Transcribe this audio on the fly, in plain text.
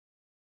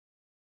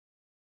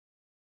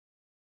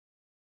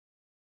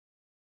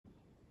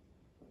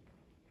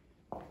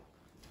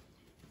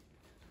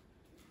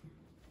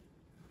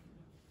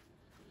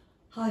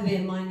Hi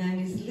there, my name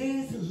is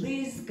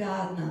Liz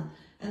Gardiner,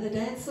 and the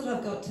dance that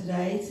I've got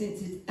today,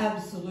 since it's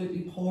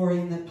absolutely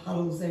pouring, the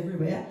puddles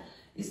everywhere,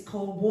 is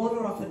called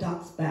Water Off a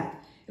Duck's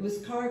Back. It was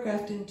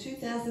choreographed in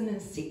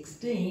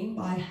 2016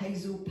 by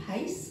Hazel,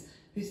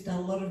 who's done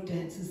a lot of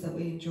dances that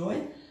we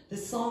enjoy. The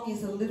song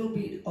is A Little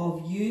Bit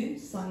of You,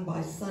 sung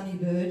by Sunny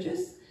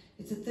Burgess.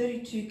 It's a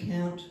 32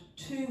 count,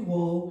 2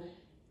 wall,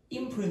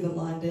 improve a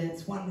line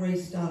dance, 1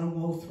 restart on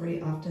wall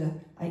 3 after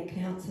 8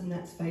 counts, and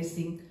that's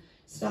facing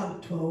start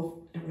at 12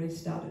 and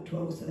restart at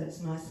 12, so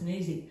that's nice and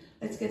easy.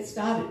 Let's get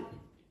started.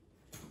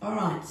 All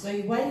right, so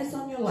your weight is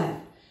on your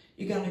left.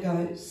 You're going to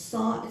go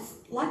side, it's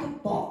like a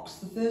box.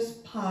 The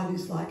first part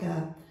is like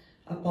a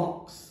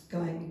box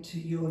going to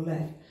your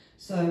left.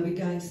 So we're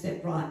going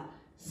step right,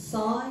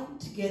 side,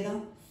 together,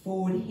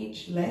 forward,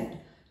 hitch, left,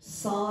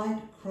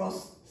 side,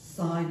 cross,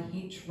 side,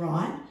 hitch,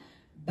 right,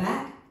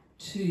 back,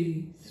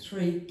 2,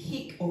 3,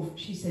 kick, or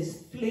she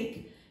says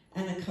flick,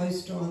 and a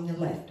coaster on the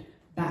left.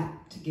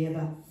 Back,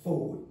 together,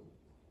 forward.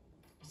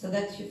 So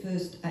that's your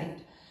first 8.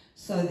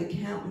 So the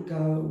count would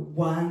go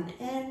 1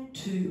 and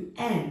 2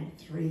 and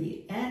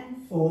 3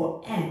 and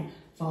 4 and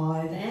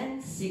 5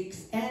 and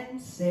 6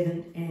 and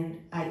 7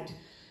 and 8.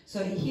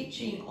 So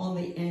hitching on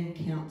the end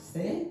counts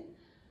there,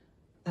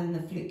 and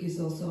the flick is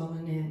also on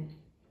an end.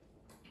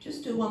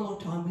 Just do one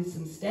more time with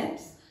some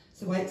steps.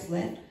 So weights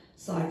left,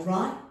 side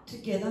right,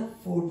 together,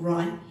 forward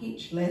right,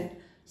 hitch left,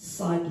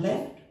 side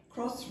left,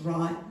 cross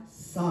right,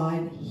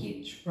 side,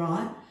 hitch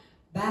right,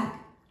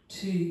 back,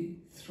 2,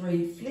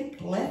 3,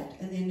 flick left,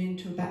 and then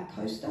into a back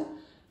coaster,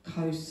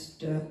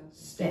 coaster,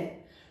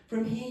 step.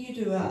 From here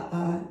you do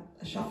a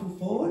shuffle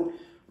forward,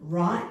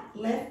 right,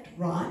 left,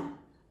 right,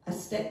 a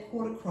step,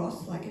 quarter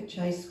cross, like a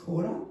chase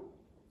quarter,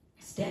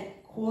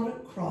 step, quarter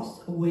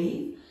cross, a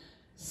weave,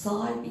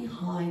 side,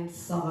 behind,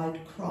 side,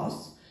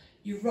 cross.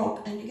 You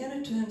rock, and you're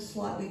going to turn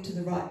slightly to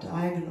the right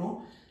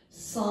diagonal,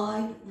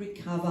 side,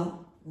 recover,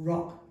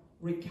 rock,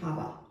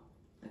 recover.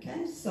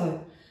 Okay,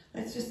 so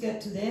let's just get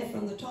to there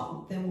from the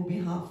top, then we'll be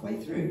halfway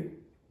through.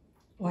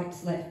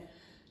 Weights left,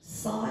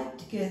 side,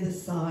 together,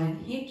 side,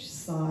 hitch,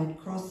 side,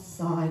 cross,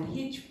 side,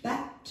 hitch,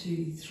 back,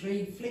 2,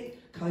 3,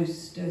 flick,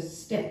 coaster,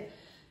 step,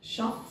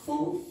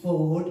 shuffle,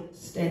 forward,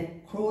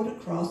 step, quarter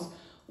cross,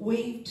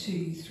 weave,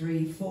 2,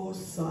 3, 4,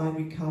 side,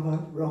 recover,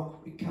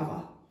 rock,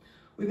 recover.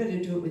 We better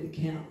do it with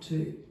the count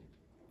too.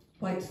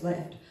 Weights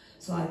left,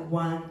 side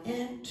 1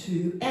 and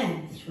 2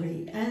 and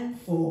 3 and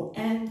 4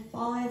 and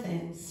 5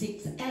 and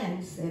 6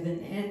 and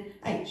 7 and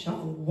 8.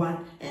 Shuffle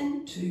 1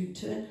 and 2,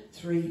 turn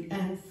 3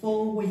 and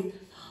 4, weave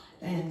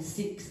 5 and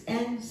 6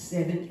 and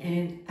 7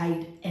 and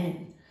 8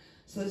 and.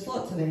 So there's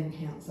lots of end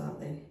counts, aren't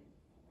there?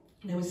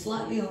 Now we're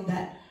slightly on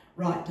that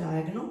right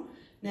diagonal.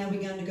 Now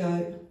we're going to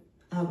go,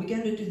 we're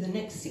going to do the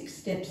next 6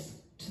 steps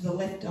to the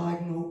left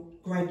diagonal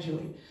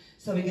gradually.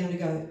 So we're going to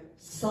go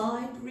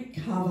side,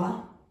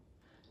 recover,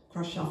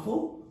 cross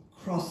shuffle,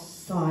 cross,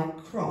 side,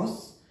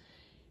 cross,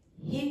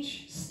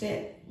 hitch,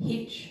 step,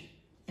 hitch,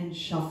 and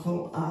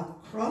shuffle,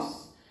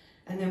 cross.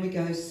 And then we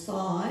go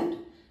side.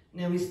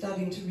 Now we're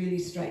starting to really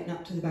straighten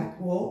up to the back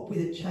wall with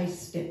a chase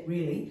step,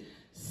 really.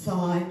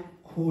 Side,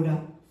 quarter,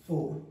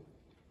 forward.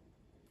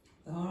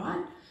 All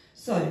right,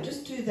 so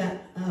just do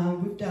that.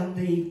 We've done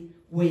the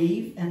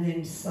weave and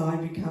then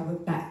side, recover,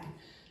 back.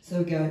 So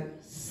we go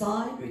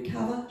side,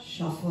 recover,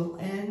 shuffle,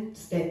 and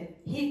step,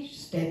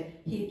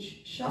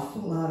 hitch,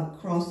 shuffle,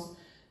 cross,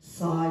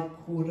 side,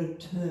 quarter,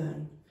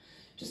 turn.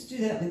 Just do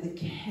that with the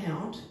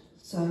count.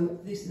 So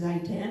this is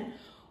 8 and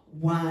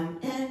 1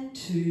 and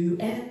 2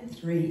 and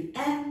 3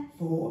 and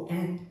 4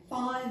 and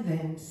 5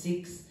 and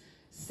 6,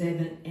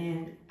 7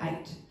 and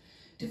 8.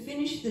 To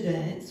finish the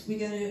dance, we're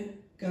going to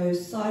go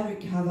side,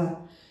 recover,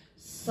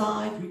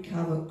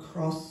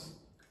 cross,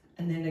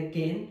 and then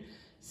again,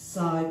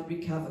 side,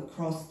 recover,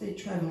 cross. They're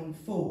travelling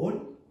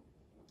forward.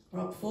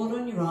 Rock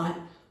forward on your right,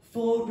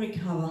 forward,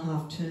 recover,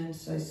 half turn,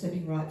 so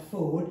stepping right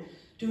forward.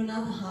 Do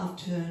another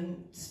half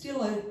turn,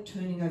 still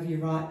turning over your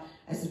right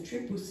as a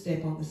triple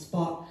step on the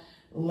spot,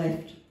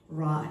 left,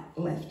 right,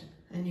 left.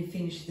 And you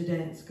finish the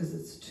dance because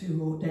it's a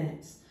 2-wall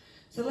dance.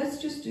 So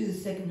let's just do the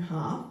second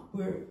half.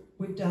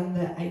 We've done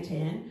the 8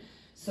 and.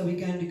 So we're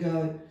going to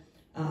go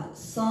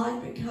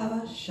side,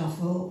 recover,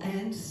 shuffle,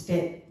 and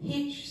step,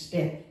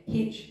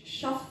 hitch,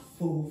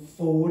 shuffle,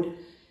 forward,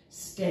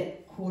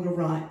 step, quarter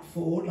right,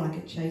 forward, like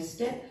a chase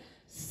step,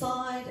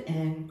 side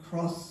and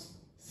cross,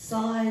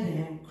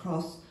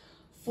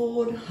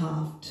 forward,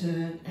 half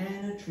turn,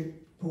 and a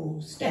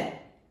triple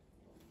step.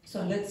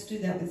 So let's do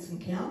that with some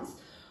counts.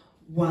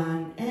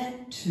 1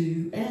 and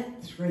 2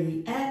 and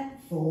 3 and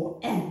 4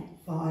 and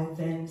 5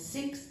 and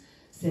 6,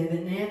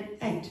 7 and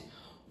 8.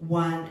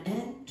 1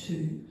 and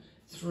 2,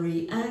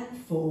 3 and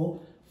 4,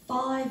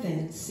 5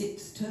 and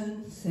 6,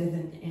 turn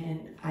 7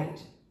 and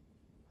 8.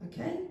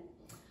 Okay?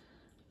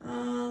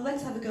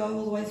 Let's have a go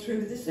all the way through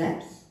with the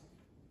steps.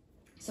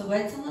 So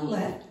weights on the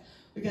left,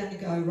 we're going to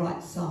go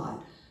right side.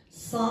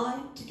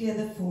 Side,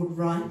 together, forward,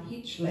 right,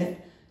 hitch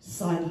left,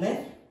 side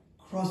left,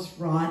 cross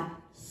right,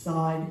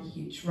 side,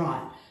 hitch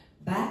right.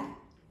 Back,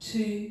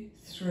 2,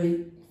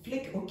 3,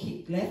 flick or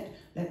kick left,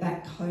 left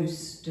back,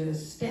 coaster,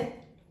 step,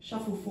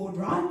 shuffle forward,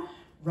 right,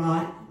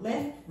 right,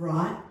 left,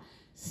 right,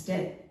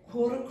 step,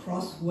 quarter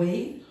cross,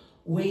 weave,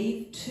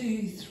 weave,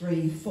 2,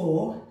 3,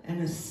 4,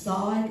 and a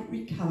side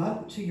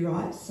recover to your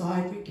right,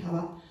 side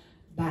recover,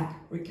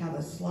 back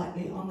recover,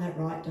 slightly on that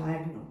right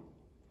diagonal.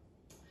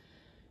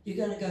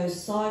 You're going to go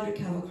side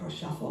recover, cross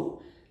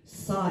shuffle,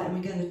 side, and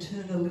we're going to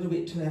turn a little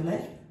bit to our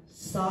left,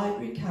 side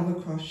recover,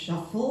 cross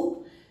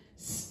shuffle,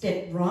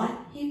 step right,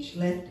 hitch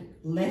left,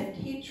 left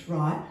hitch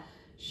right,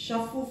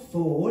 shuffle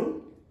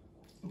forward.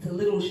 It's a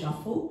little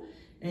shuffle,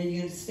 and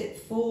you're going to step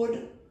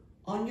forward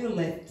on your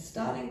left,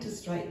 starting to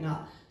straighten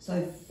up.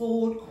 So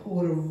forward,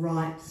 quarter,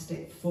 right,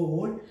 step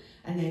forward,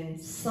 and then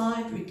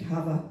side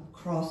recover,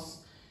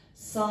 cross,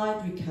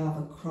 side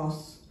recover,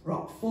 cross,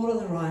 rock forward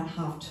on the right,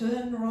 half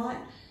turn right,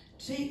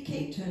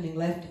 keep turning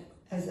left,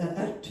 as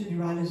turning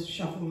right as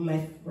shuffle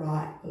left,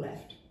 right,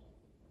 left.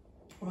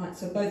 All right,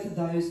 so both of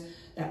those,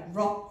 that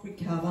rock,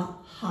 recover,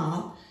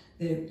 half,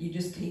 you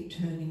just keep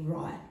turning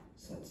right.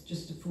 So it's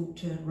just a full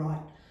turn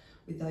right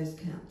with those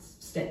counts,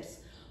 steps.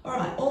 All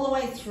right, all the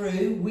way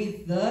through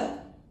with the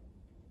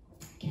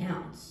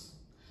counts.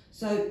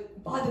 So,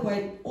 by the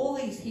way, all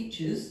these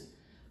hitches,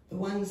 the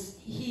ones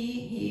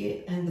here,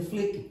 here, and the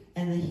flick,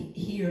 and the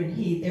here and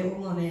here, they're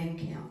all on and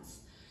counts.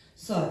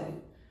 So,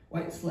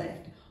 weights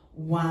left.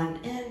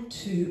 1 and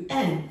 2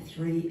 and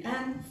 3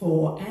 and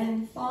 4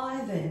 and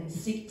 5 and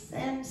 6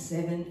 and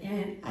 7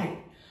 and 8.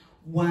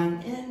 1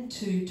 and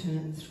 2,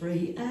 turn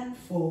 3 and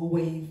 4,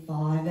 weave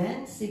 5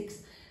 and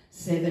 6,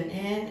 7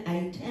 and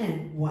 8,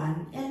 and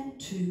 1 and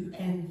 2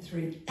 and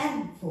 3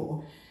 and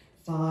 4,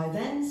 5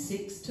 and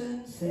 6,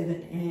 turn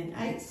 7 and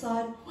 8,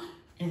 side 1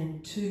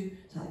 and 2,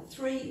 side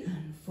 3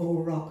 and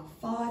 4, rock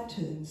 5,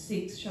 turn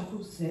 6,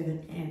 shuffle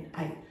 7 and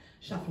 8,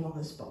 shuffle on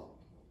the spot.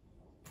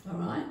 All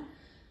right,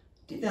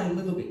 did that a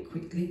little bit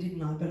quickly,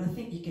 didn't I? But I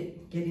think you're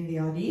getting the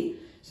idea.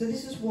 So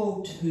this is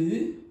wall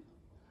 2.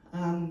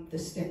 The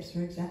steps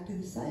are exactly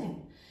the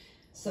same.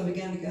 So we're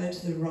going to go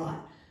to the right.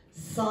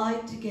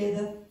 Side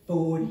together,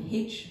 forward,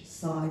 hitch,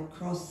 side,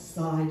 cross,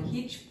 side,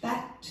 hitch,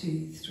 back,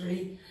 2,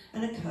 3,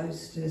 and a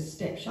coaster,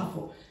 step,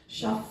 shuffle.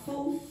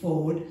 Shuffle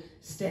forward,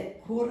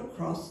 step, quarter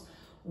cross,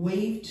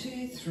 weave,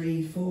 2,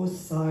 3, 4,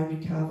 side,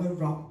 recover,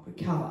 rock,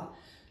 recover.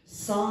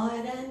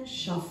 Side and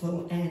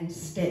shuffle and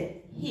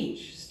step,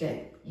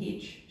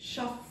 hitch,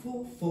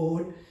 shuffle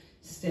forward,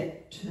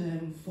 step,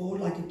 turn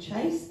forward like a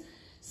chase,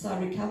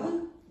 side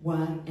recover,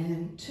 1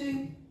 and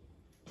 2,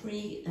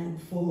 3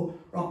 and 4,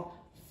 rock,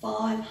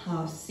 5,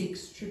 half,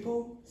 6,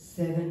 triple,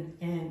 7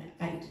 and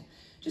 8.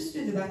 Just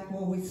do the back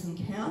wall with some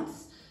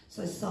counts.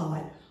 So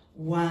side,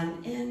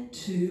 1 and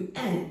 2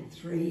 and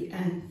 3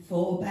 and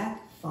 4,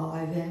 back,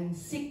 5 and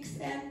 6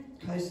 and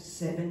coast,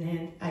 7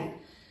 and 8.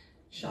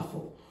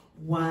 Shuffle,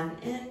 1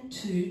 and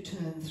 2,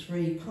 turn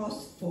 3,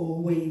 cross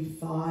 4, weave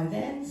 5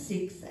 and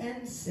 6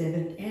 and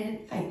 7 and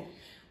 8.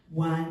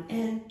 1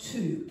 and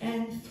 2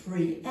 and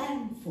 3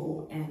 and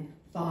 4 and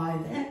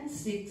 5 and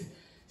 6,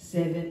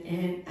 7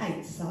 and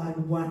 8. Side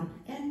 1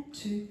 and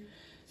 2,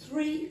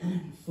 3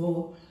 and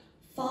 4,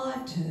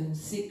 5, turn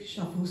 6,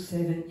 shuffle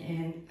 7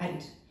 and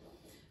 8.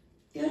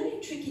 The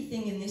only tricky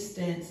thing in this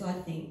dance, I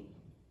think,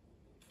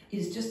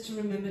 is just to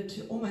remember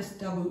to almost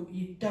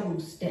double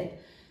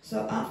step.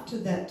 So after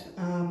that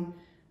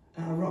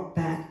rock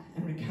back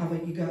and recover,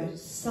 you go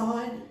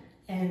side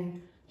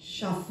and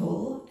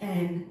shuffle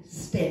and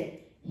step,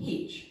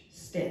 hitch,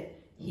 step,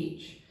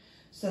 hitch.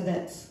 So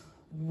that's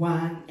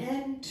 1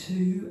 and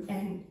 2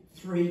 and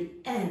 3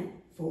 and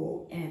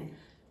 4 and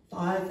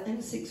 5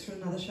 and 6 for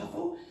another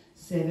shuffle,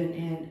 7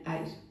 and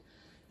 8.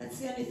 That's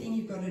the only thing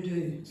you've got to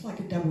do. It's like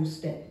a double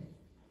step.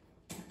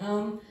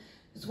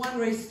 There's one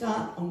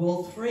restart on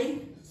wall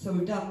 3. So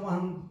we've done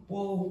one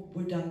wall,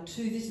 we've done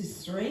 2, this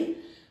is 3.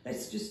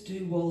 Let's just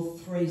do wall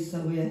 3 so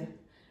we're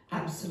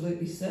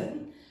absolutely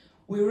certain.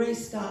 We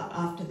restart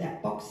after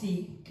that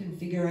boxy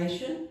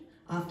configuration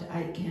after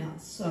 8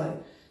 counts.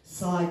 So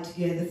side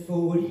together,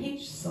 forward,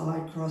 hitch,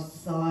 side, cross,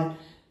 side,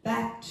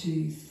 back,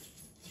 2,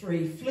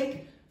 3,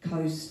 flick,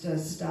 coaster,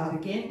 start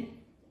again,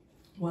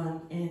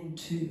 1 and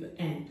 2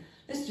 and.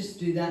 Let's just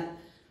do that.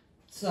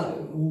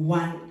 So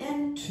 1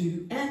 and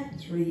 2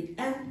 and 3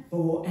 and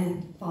 4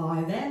 and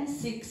 5 and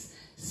 6,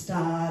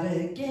 start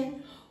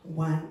again,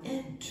 1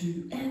 and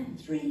 2 and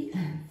 3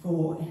 and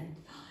 4 and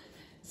 5,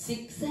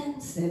 6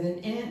 and 7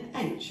 and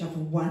 8,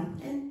 shuffle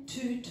 1 and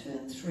 2,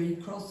 turn 3,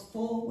 cross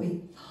 4,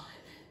 weave 5,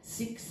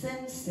 6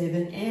 and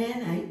 7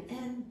 and 8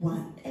 and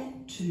 1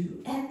 and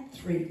 2 and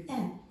 3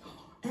 and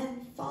 4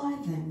 and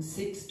 5 and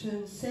 6,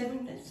 turn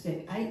 7,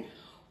 step 8,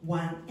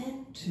 1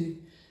 and 2,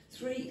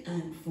 3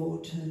 and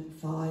 4, turn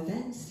 5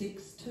 and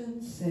 6,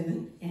 turn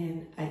 7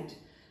 and 8,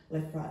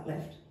 left, right,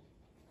 left.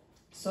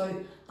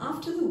 So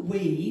after the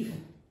weave,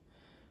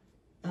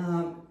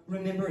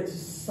 remember it's a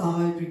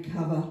side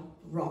recover,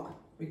 rock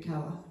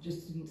recover. I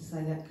just didn't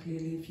say that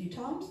clearly a few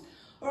times.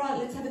 All right,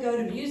 let's have a go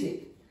to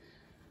music.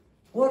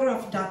 Water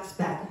Off a Duck's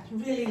Back,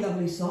 really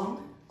lovely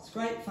song. It's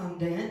great fun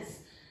dance.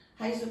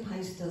 Hazel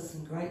Pace does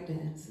some great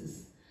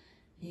dances.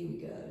 Here we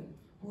go.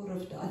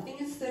 I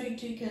think it's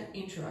 32 count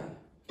intro.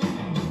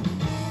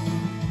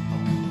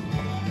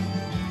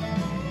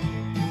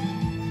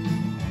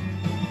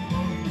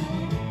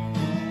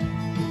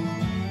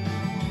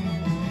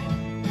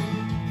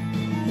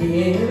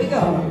 Here we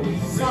go.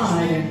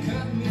 Side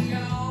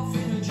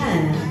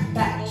and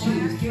back,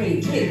 2,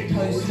 3, big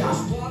toe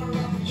stomp.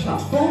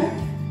 Shuffle,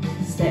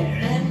 step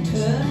and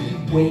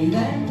turn, weave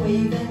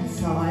and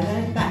side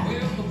and back.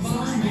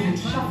 Side and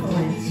shuffle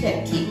and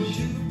step, kick.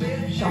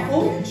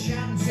 Shuffle,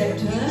 step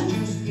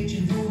turn,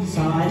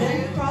 side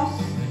and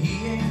cross,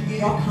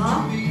 rock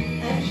half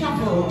and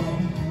shuffle.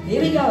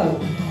 Here we go.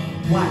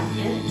 1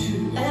 and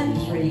 2 and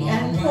 3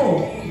 and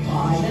 4,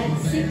 5 and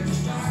 6,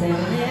 7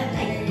 and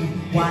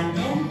 8. 1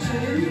 and 2,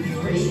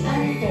 3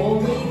 and 4,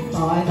 with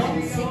 5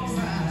 and 6,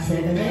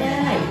 7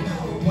 and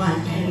 8. 1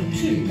 and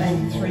 2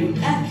 and 3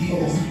 and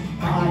 4,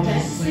 5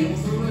 and 6,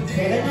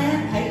 7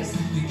 and 8.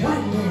 1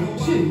 and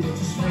 2,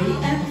 3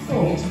 and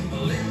 4.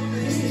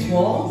 This is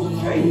wall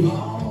 3. 2,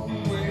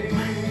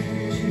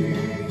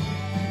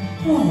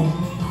 4,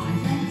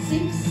 5 and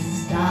 6.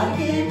 Start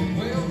again.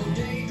 Well, the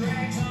day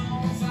drags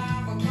on,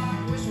 5 o'clock,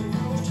 whistle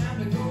blows, time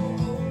to go.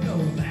 Oh no,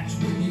 that's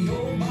when the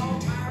old ball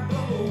tire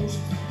blows.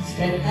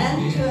 Step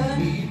and turn.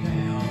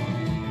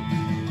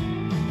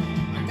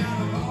 I got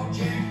her all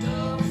jacked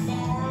up,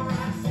 far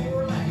right,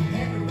 4 lane,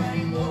 heavy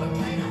rain, water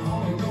plane, I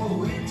ought to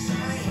go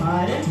insane.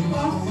 Side and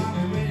cross,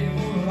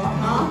 rock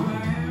arm,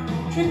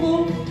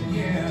 triple,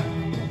 yeah.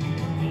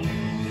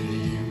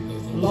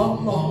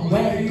 Long, long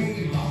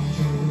way.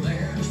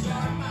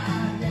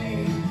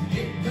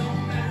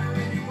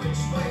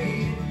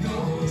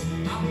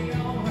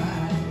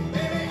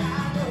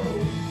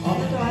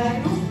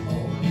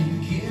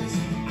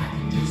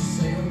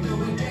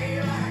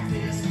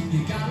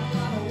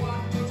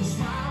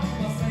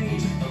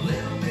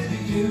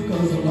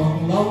 Goes a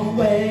long, long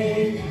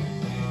way.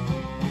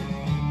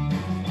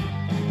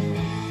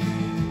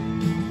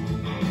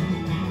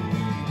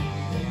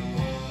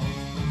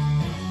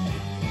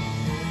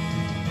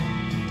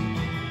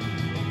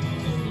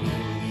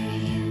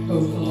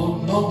 Goes a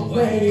long, long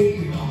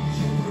way.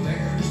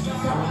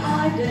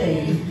 Side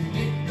day.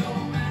 It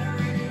don't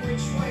matter any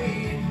which way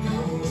it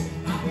goes.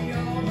 I'll be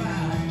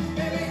alright,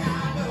 baby, I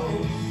know.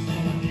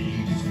 All I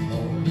need is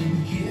holding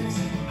kids.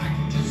 I can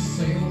just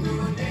sail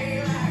through a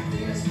day like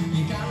this.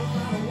 You got a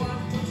lot of what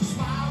puts a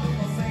smile on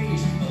my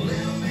face. A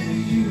little bit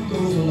of you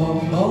goes a long,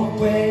 long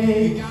way.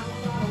 You got a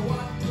lot of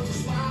what puts a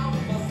smile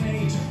on my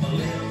face. A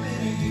little bit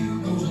of you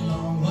goes a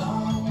long,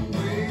 long way.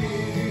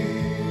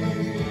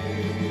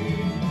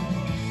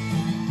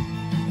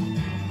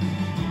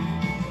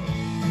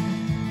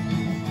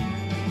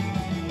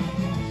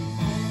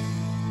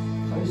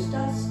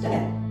 Coaster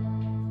step.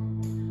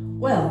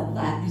 Well,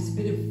 that is a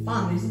bit of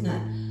fun, isn't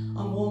it?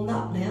 I'm warmed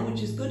up now,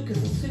 which is good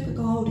because it's super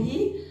cold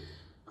here.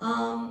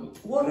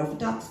 Water Off a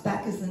Duck's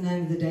Back is the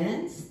name of the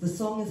dance. The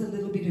song is A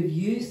Little Bit of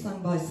You,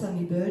 sung by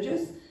Sonny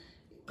Burgess.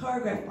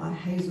 Choreographed by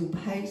Hazel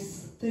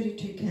Pace.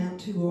 32 count,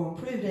 2 or on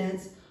proof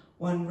dance,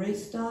 1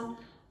 restart.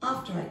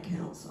 After 8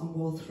 counts on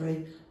wall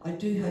 3. I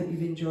do hope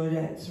you've enjoyed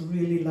it. It's a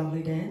really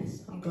lovely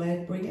dance. I'm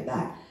glad to bring it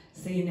back.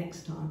 See you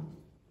next time.